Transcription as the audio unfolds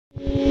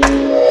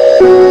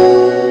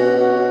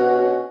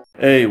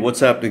Hey, what's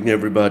happening,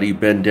 everybody?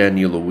 Ben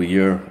Daniel over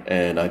here,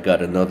 and I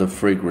got another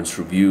fragrance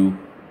review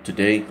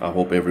today. I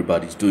hope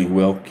everybody's doing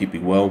well,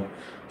 keeping well,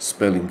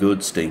 smelling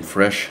good, staying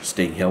fresh,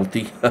 staying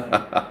healthy.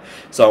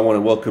 So I want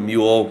to welcome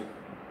you all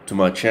to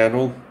my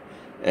channel,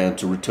 and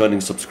to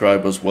returning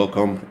subscribers,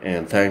 welcome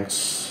and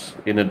thanks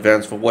in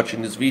advance for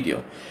watching this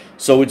video.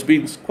 So it's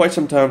been quite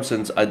some time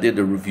since I did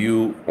a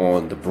review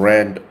on the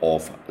brand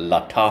of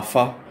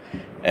Lattafa.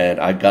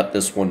 And I got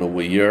this one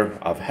over here.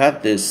 I've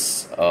had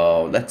this,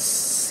 let's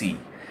see,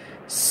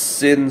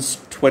 since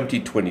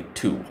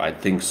 2022, I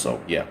think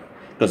so, yeah,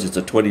 because it's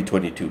a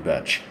 2022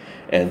 batch.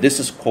 And this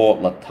is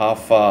called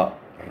Lattafa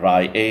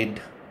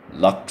Raed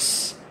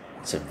Luxe.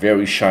 It's a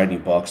very shiny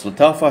box.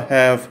 Lattafa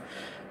have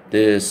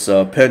this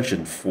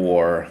penchant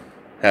for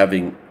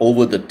having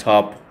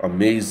over-the-top,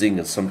 amazing,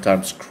 and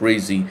sometimes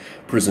crazy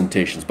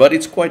presentations. But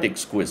it's quite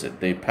exquisite.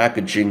 Their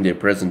packaging, their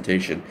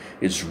presentation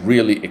is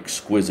really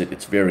exquisite.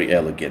 It's very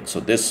elegant.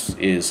 So this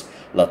is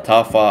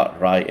Lattafa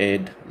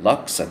Raed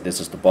Luxe, and this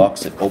is the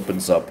box. It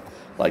opens up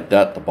like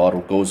that. The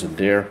bottle goes in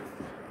there.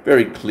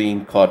 Very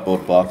clean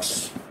cardboard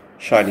box,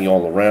 shiny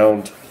all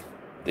around.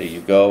 There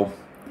you go.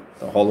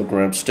 The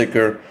hologram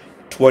sticker,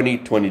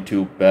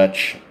 2022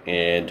 batch,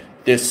 and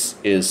this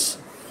is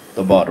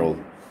the bottle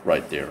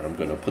right there. I'm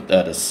going to put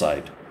that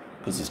aside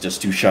because it's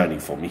just too shiny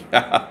for me.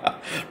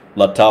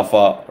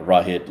 Lattafa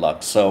Raed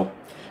Luxe. So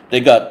they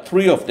got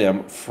 3 of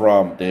them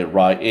from the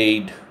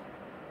Raed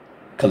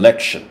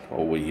collection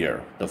over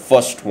here. The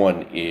first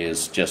one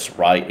is just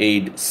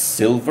Raed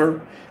Silver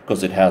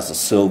because it has a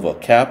silver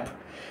cap.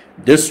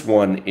 This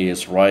one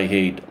is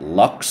Raed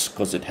Luxe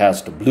because it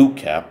has the blue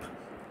cap.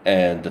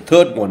 And the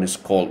third one is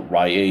called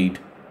Raed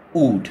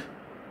Oud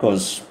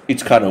because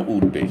it's kind of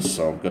oud based.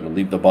 So I'm going to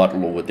leave the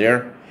bottle over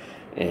there.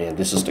 And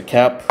this is the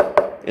cap.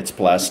 It's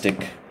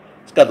plastic.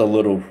 It's got a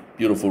little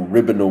beautiful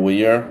ribbon over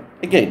here.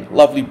 Again,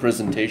 lovely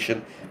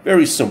presentation.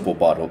 Very simple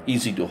bottle.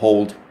 Easy to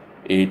hold.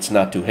 It's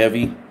not too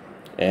heavy.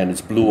 And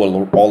it's blue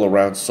all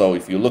around. So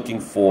if you're looking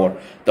for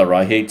the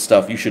Raed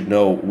stuff, you should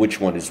know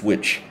which one is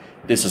which.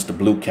 This is the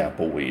blue cap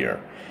over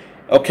here.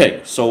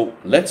 Okay, so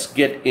let's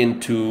get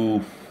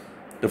into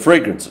the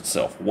fragrance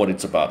itself, what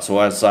it's about.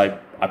 So as I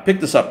picked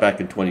this up back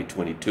in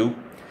 2022.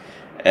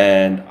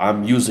 And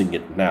I'm using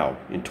it now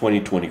in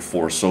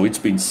 2024. So it's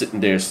been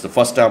sitting there. It's the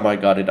first time I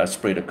got it. I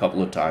sprayed a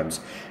couple of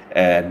times.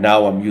 And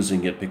now I'm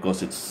using it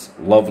because it's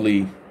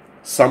lovely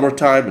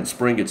summertime and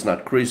spring. It's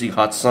not crazy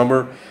hot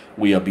summer.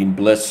 We have been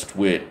blessed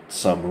with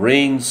some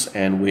rains.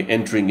 And we're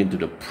entering into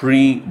the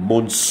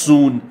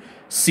pre-monsoon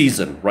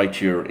season right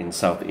here in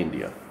South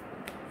India.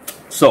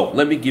 So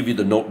let me give you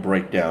the note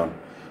breakdown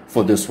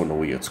for this one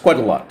over here. It's quite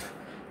a lot.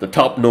 The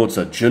top notes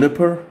are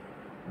juniper,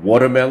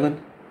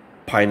 watermelon,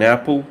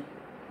 pineapple,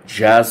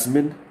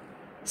 jasmine,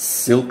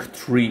 silk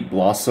tree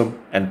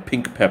blossom, and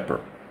pink pepper.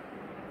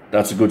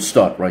 That's a good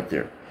start right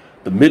there.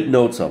 The mid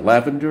notes are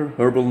lavender,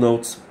 herbal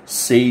notes,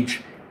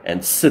 sage,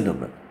 and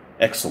cinnamon.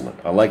 Excellent.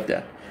 I like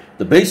that.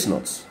 The base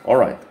notes, all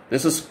right,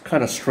 this is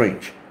kind of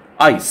strange.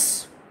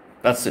 Ice.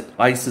 That's it.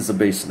 Ice is a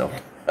base note.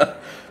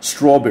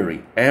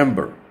 Strawberry,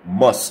 amber,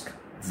 musk,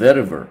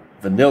 vetiver,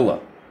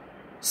 vanilla,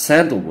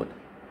 sandalwood,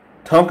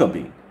 tonka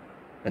bean,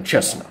 and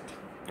chestnut.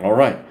 All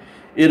right.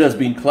 It has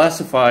been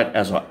classified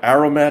as an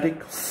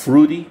aromatic,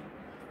 fruity,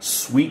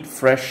 sweet,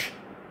 fresh,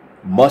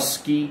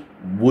 musky,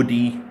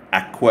 woody,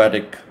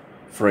 aquatic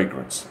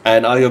fragrance.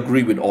 And I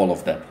agree with all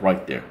of that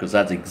right there because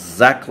that's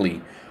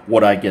exactly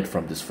what I get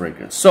from this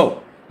fragrance.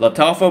 So,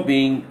 Lattafa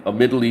being a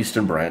Middle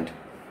Eastern brand,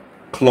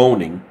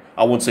 cloning,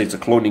 I won't say it's a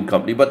cloning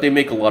company, but they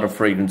make a lot of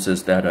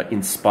fragrances that are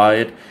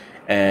inspired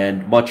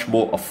and much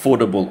more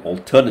affordable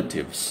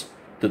alternatives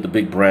to the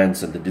big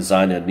brands and the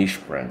designer niche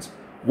brands.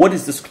 What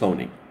is this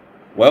cloning?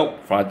 Well,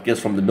 I guess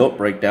from the note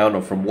breakdown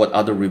or from what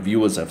other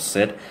reviewers have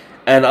said,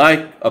 and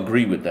I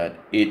agree with that,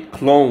 it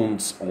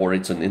clones or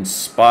it's an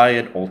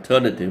inspired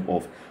alternative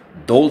of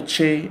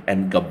Dolce &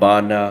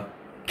 Gabbana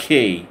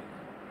K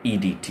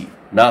EDT,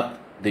 not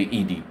the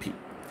EDP.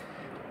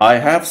 I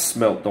have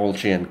smelled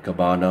Dolce &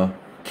 Gabbana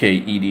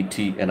K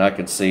EDT, and I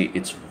can say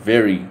it's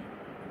very,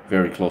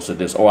 very close to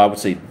this. Or I would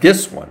say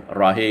this one,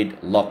 Raed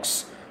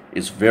Luxe,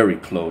 is very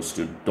close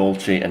to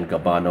Dolce &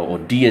 Gabbana or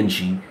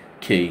DNG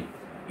K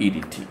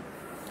EDT.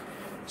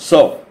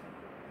 So,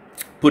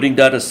 putting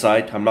that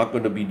aside, I'm not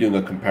going to be doing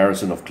a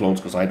comparison of clones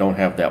because I don't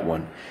have that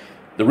one.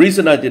 The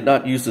reason I did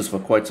not use this for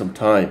quite some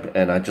time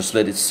and I just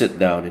let it sit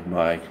down in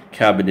my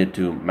cabinet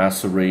to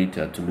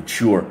macerate, to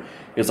mature,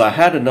 is I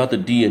had another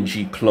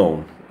DNG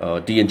clone,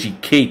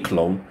 DNG K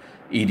clone,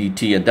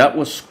 EDT, and that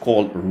was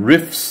called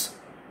Riff's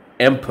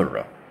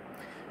Emperor.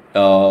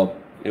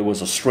 It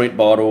was a straight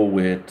bottle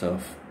with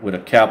a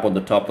cap on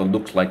the top that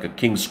looked like a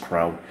king's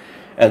crown.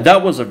 And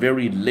that was a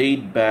very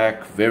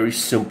laid-back, very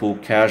simple,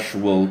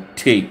 casual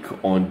take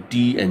on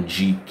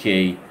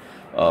D&GK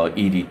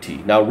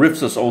EDT. Now,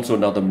 Riffs is also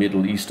another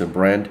Middle Eastern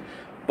brand,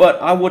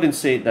 but I wouldn't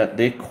say that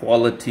their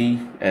quality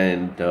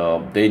and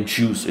their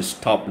juice is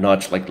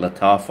top-notch like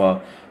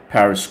Lattafa,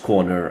 Paris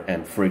Corner,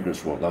 and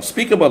Fragrance World. Now,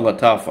 speaking about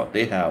Lattafa,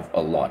 they have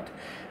a lot.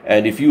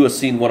 And if you have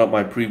seen one of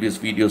my previous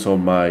videos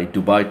on my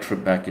Dubai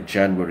trip back in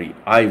January,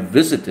 I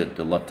visited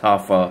the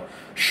Lattafa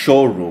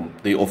showroom,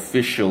 the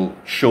official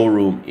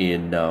showroom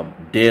in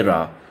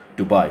Deira,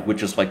 Dubai,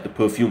 which is like the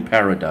perfume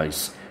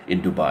paradise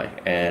in Dubai.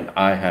 And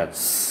I had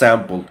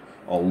sampled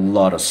a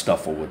lot of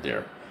stuff over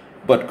there,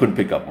 but couldn't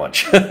pick up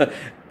much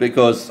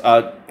because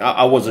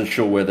I wasn't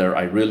sure whether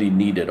I really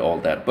needed all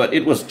that. But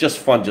it was just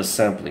fun just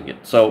sampling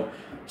it. So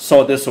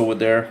saw this over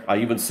there. I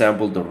even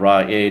sampled the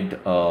Raed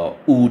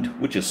Oud,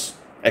 which is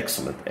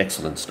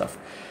excellent stuff.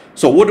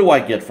 So what do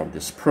I get from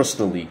this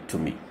personally to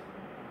me?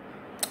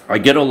 I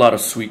get a lot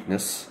of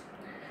sweetness.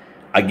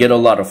 I get a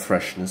lot of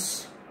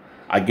freshness.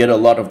 I get a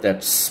lot of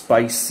that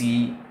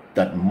spicy,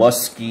 that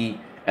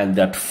musky, and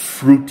that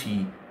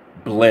fruity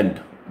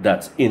blend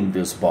that's in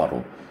this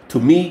bottle. To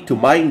me, to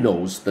my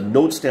nose, the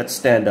notes that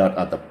stand out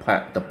are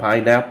the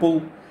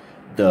pineapple,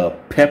 the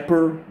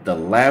pepper, the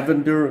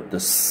lavender,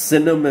 the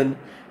cinnamon,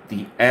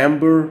 the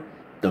amber,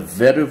 the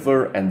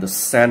vetiver, and the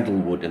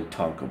sandalwood and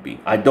tonka bean.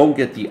 I don't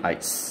get the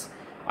ice.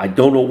 I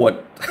don't know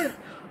what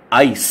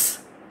ice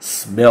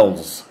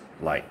smells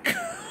like.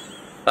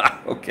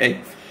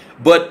 Okay?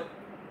 But,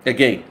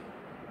 again,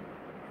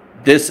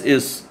 this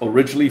is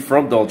originally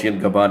from Dolce &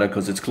 Gabbana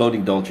because it's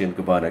clothing Dolce &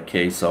 Gabbana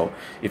K. So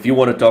if you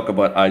want to talk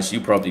about ice, you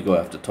probably go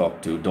have to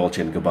talk to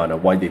Dolce & Gabbana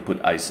why they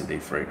put ice in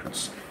their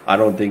fragrance. I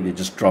don't think they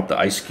just drop the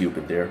ice cube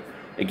in there.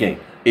 Again,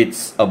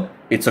 it's a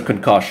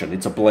concoction,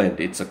 it's a blend,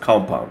 it's a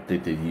compound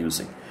that they're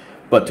using.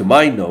 But to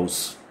my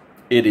nose,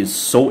 it is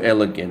so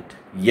elegant,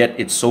 yet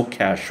it's so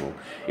casual.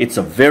 It's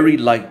a very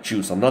light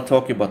juice. I'm not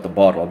talking about the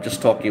bottle, I'm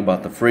just talking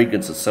about the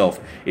fragrance itself.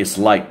 It's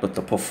light, but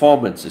the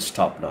performance is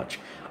top-notch.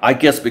 I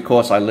guess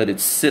because I let it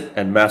sit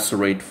and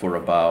macerate for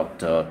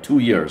about 2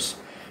 years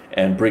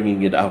and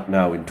bringing it out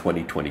now in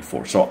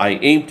 2024. So I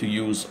aim to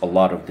use a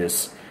lot of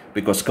this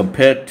because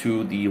compared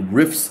to the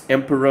Riffs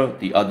Emperor,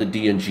 the other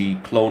D&G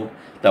clone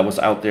that was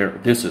out there,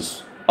 this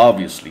is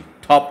obviously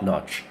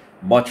top-notch,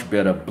 much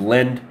better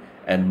blend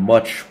and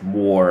much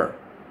more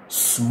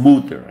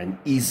smoother and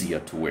easier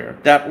to wear.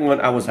 That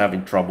one I was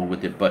having trouble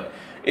with it, but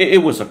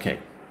it was okay.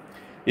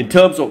 In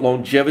terms of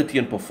longevity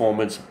and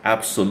performance,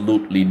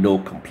 absolutely no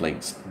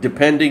complaints,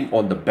 depending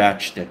on the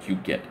batch that you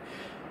get.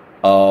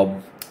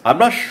 I'm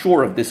not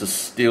sure if this is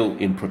still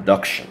in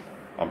production.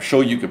 I'm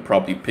sure you could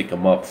probably pick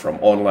them up from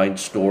online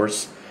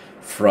stores,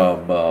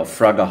 from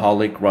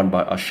Fragaholic, run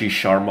by Ashish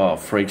Sharma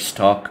of Freight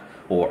Stock,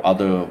 or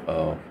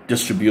other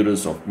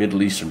distributors of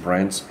Middle Eastern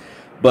brands.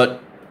 But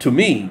to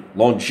me,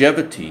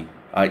 longevity,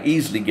 I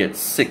easily get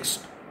 6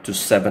 to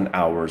 7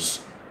 hours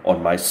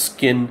on my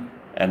skin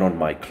and on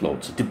my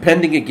clothes,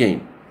 depending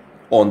again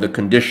on the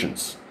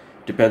conditions.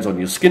 Depends on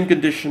your skin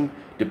condition,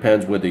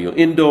 depends whether you're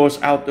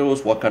indoors,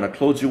 outdoors, what kind of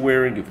clothes you're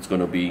wearing, if it's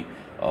going to be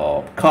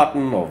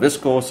cotton or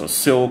viscose or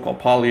silk or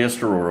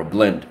polyester or a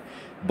blend.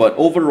 But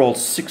overall,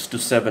 6 to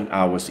 7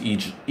 hours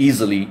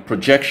easily.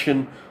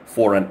 Projection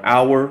for an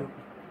hour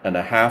and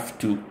a half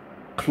to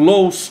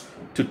close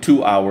to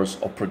 2 hours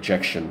of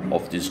projection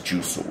of this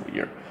juice over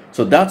here.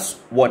 So that's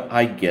what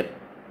I get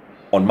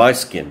on my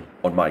skin,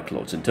 on my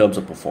clothes, in terms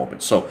of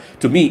performance. So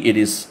to me, it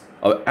is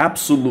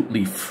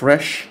absolutely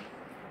fresh.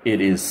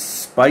 It is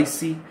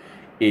spicy.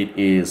 It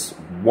is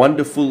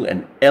wonderful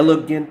and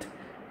elegant.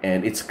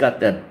 And it's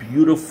got that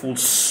beautiful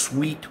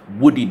sweet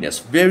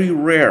woodiness. Very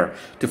rare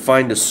to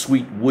find a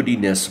sweet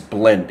woodiness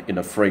blend in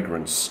a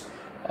fragrance.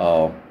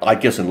 I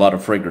guess in a lot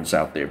of fragrance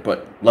out there.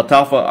 But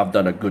Lattafa, I've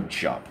done a good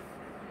job.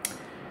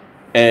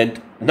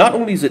 And not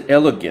only is it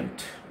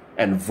elegant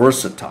and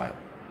versatile,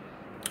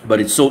 but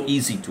it's so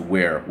easy to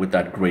wear with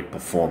that great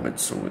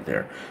performance over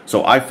there.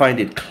 So I find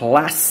it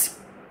classy.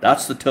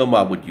 That's the term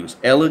I would use.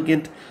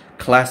 Elegant,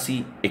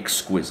 classy,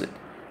 exquisite.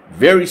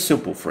 Very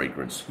simple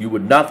fragrance. You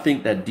would not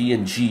think that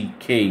D&G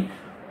K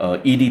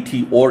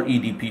EDT or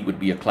EDP would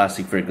be a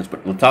classic fragrance,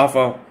 but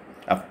Lattafa,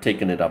 I've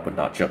taken it up a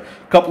notch. A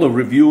couple of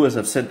reviewers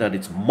have said that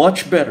it's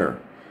much better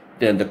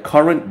than the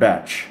current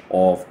batch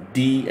of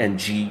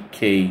D&G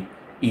K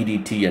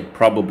EDT and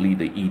probably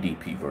the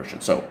EDP version.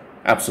 So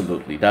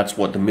absolutely, that's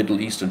what the Middle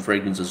Eastern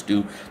fragrances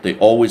do. They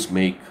always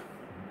make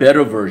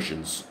better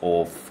versions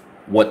of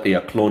what they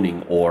are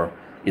cloning or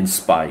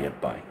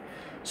inspired by.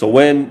 So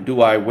when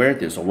do I wear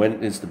this, or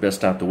when is the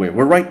best time to wear?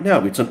 Well, right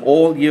now, it's an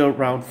all year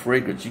round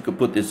fragrance. You could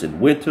put this in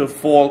winter,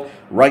 fall,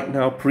 right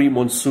now,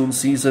 pre-monsoon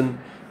season,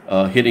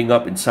 hitting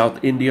up in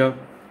South India.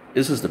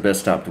 This is the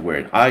best time to wear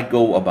it. I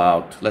go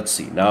about, let's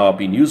see, now I've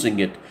been using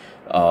it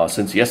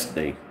since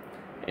yesterday,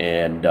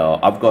 and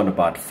I've gone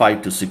about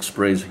 5 to 6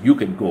 sprays. You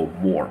can go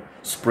more.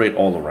 Spray it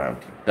all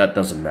around you. That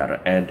doesn't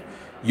matter. And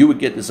you would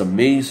get this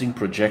amazing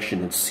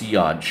projection and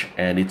sillage,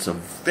 and it's a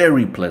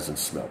very pleasant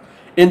smell.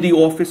 In the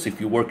office, if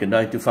you work a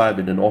 9 to 5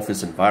 in an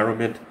office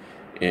environment,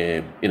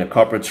 in a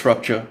corporate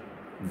structure,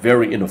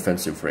 very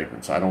inoffensive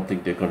fragrance. I don't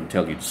think they're going to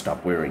tell you to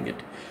stop wearing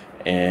it.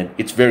 And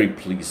it's very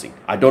pleasing.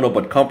 I don't know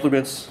about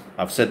compliments.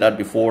 I've said that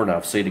before, and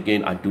I'll say it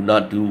again. I do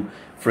not do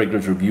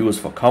fragrance reviews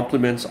for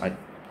compliments.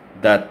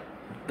 That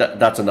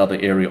that's another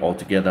area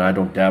altogether. I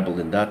don't dabble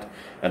in that,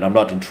 and I'm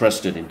not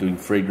interested in doing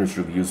fragrance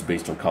reviews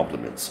based on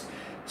compliments.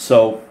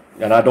 So,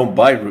 and I don't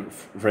buy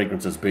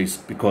fragrances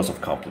based because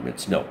of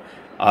compliments. No,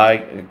 I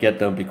get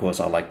them because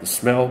I like the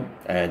smell,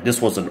 and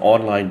this was an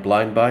online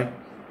blind buy,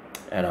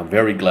 and I'm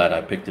very glad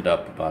I picked it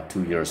up about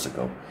 2 years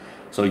ago.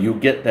 So you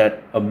get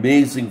that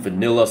amazing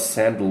vanilla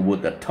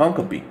sandalwood, that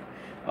tonka bean.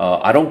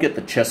 I don't get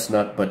the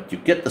chestnut, but you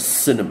get the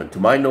cinnamon. To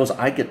my nose,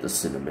 I get the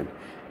cinnamon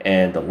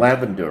and the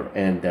lavender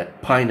and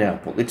that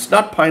pineapple. It's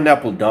not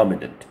pineapple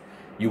dominant.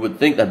 You would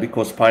think that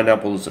because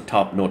pineapple is a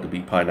top note to be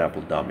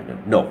pineapple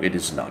dominant. No, it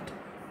is not.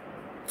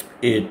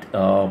 It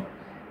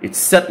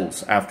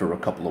settles after a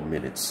couple of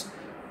minutes.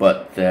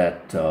 But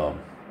that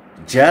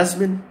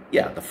jasmine,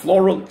 yeah, the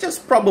floral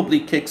just probably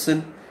kicks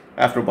in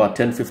after about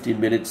 10-15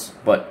 minutes.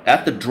 But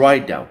at the dry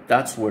down,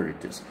 that's where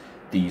it is.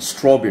 The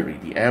strawberry,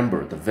 the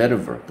amber, the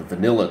vetiver, the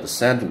vanilla, the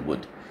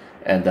sandalwood,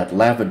 and that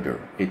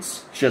lavender.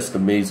 It's just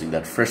amazing.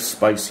 That fresh,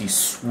 spicy,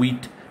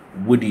 sweet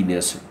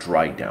woodiness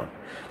dry down.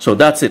 So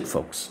that's it,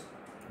 folks.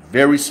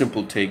 Very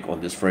simple take on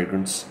this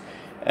fragrance.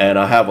 And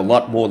I have a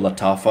lot more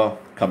Lattafa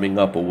coming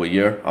up over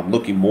here. I'm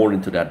looking more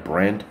into that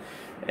brand.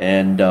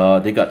 And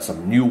they got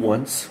some new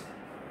ones.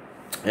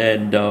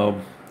 And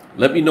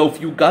let me know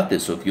if you got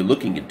this or if you're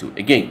looking into it.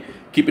 Again,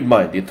 keep in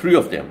mind, there are 3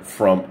 of them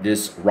from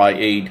this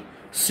Raed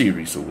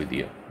series over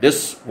there.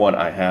 This one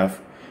I have,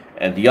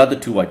 and the other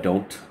 2 I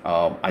don't.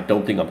 I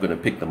don't think I'm going to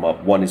pick them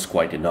up. One is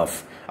quite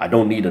enough. I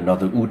don't need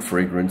another oud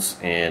fragrance.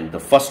 And the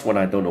first one,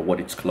 I don't know what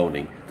it's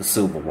cloning, the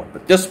silver one.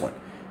 But this one,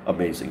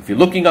 amazing. If you're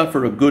looking out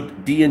for a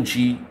good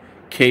DNG,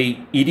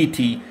 K,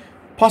 EDT,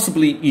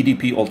 possibly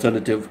EDP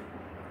alternative,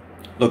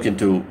 look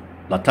into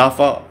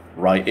Lattafa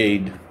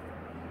Raed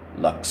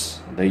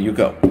Luxe. There you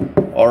go.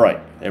 All right,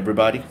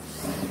 everybody.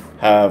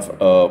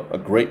 Have a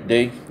great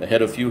day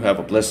ahead of you. Have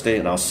a blessed day,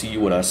 and I'll see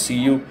you when I see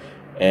you.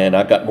 And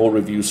I got more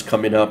reviews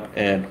coming up.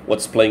 And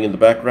what's playing in the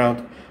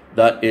background?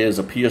 That is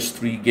a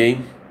PS3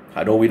 game.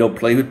 I know we don't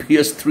play with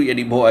PS3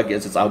 anymore. I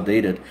guess it's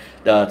outdated.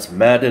 That's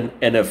Madden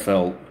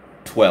NFL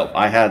 12.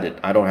 I had it.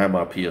 I don't have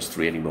my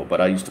PS3 anymore,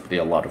 but I used to play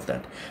a lot of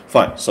that.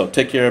 Fine. So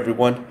take care,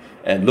 everyone,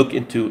 and look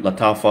into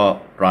Lattafa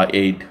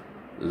Raed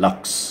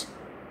Luxe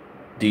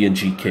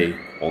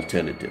DNGK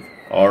alternative.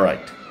 All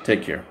right.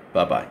 Take care.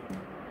 Bye-bye.